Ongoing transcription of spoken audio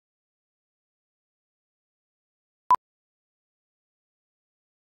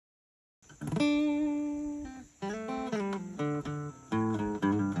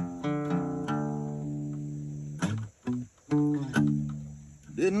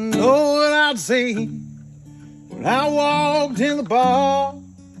Didn't know what I'd see when I walked in the bar.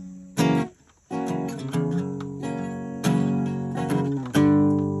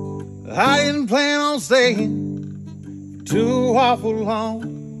 I didn't plan on staying too awful long.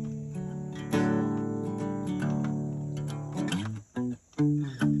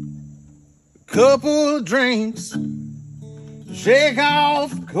 A couple of drinks to shake off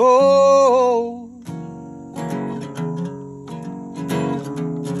the cold.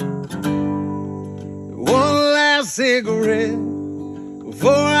 One last cigarette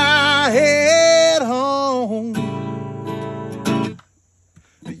before I head home.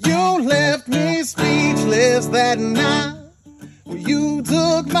 You left me speechless that night when you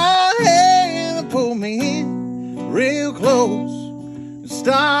took my hand and pulled me in real close and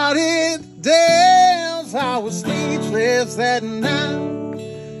started to dance. I was speechless that night.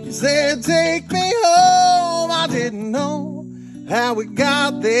 You said, take me home. I didn't know how we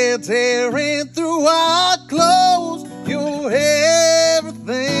got there, tearing through our clothes. You're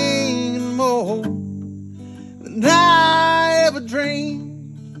everything and more than I ever dreamed.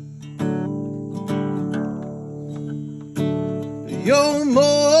 You're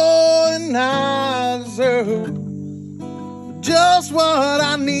more than I deserve, just what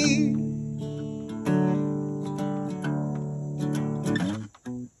I need.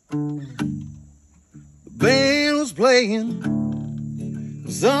 The band was playing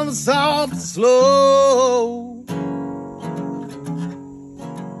something soft and slow.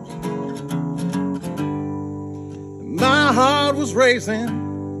 My heart was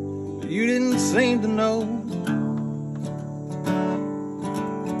racing, but you didn't seem to know.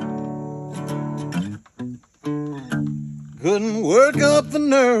 Couldn't work up the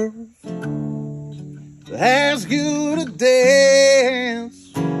nerve to ask you to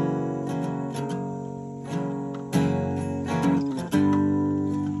dance.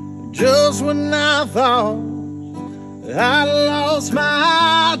 Just when I thought I lost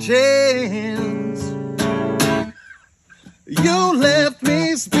my chance, you left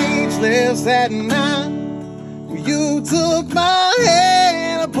me speechless that night. You took my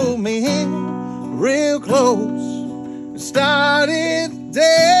hand and pulled me in real close, started to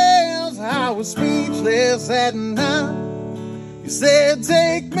dance. I was speechless that night. You said,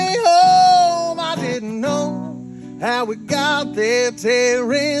 take me home. I didn't know how we got there,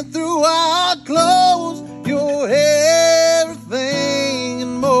 tearing through our clothes. You're everything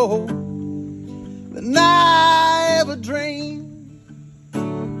and more than I ever dreamed.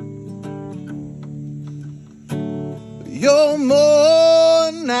 You're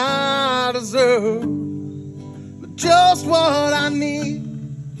more than I deserve, just what I need.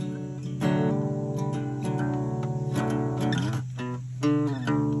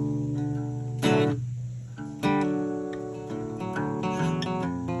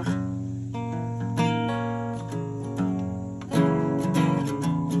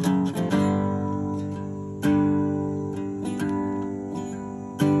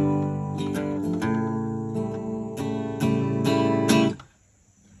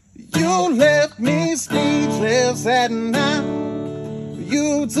 You left me speechless at night.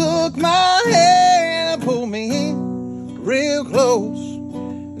 You took my hand and pulled me in real close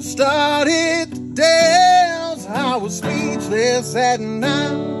and started to dance. I was speechless at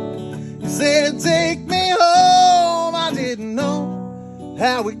night. You said, take me home. I didn't know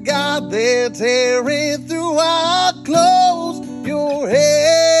how we got there, tearing through our clothes. You're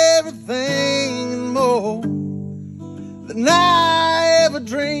everything and more than I ever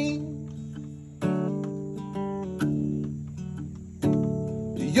dreamed.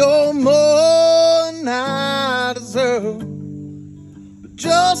 You're more than I deserve,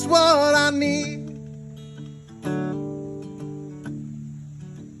 just what I need.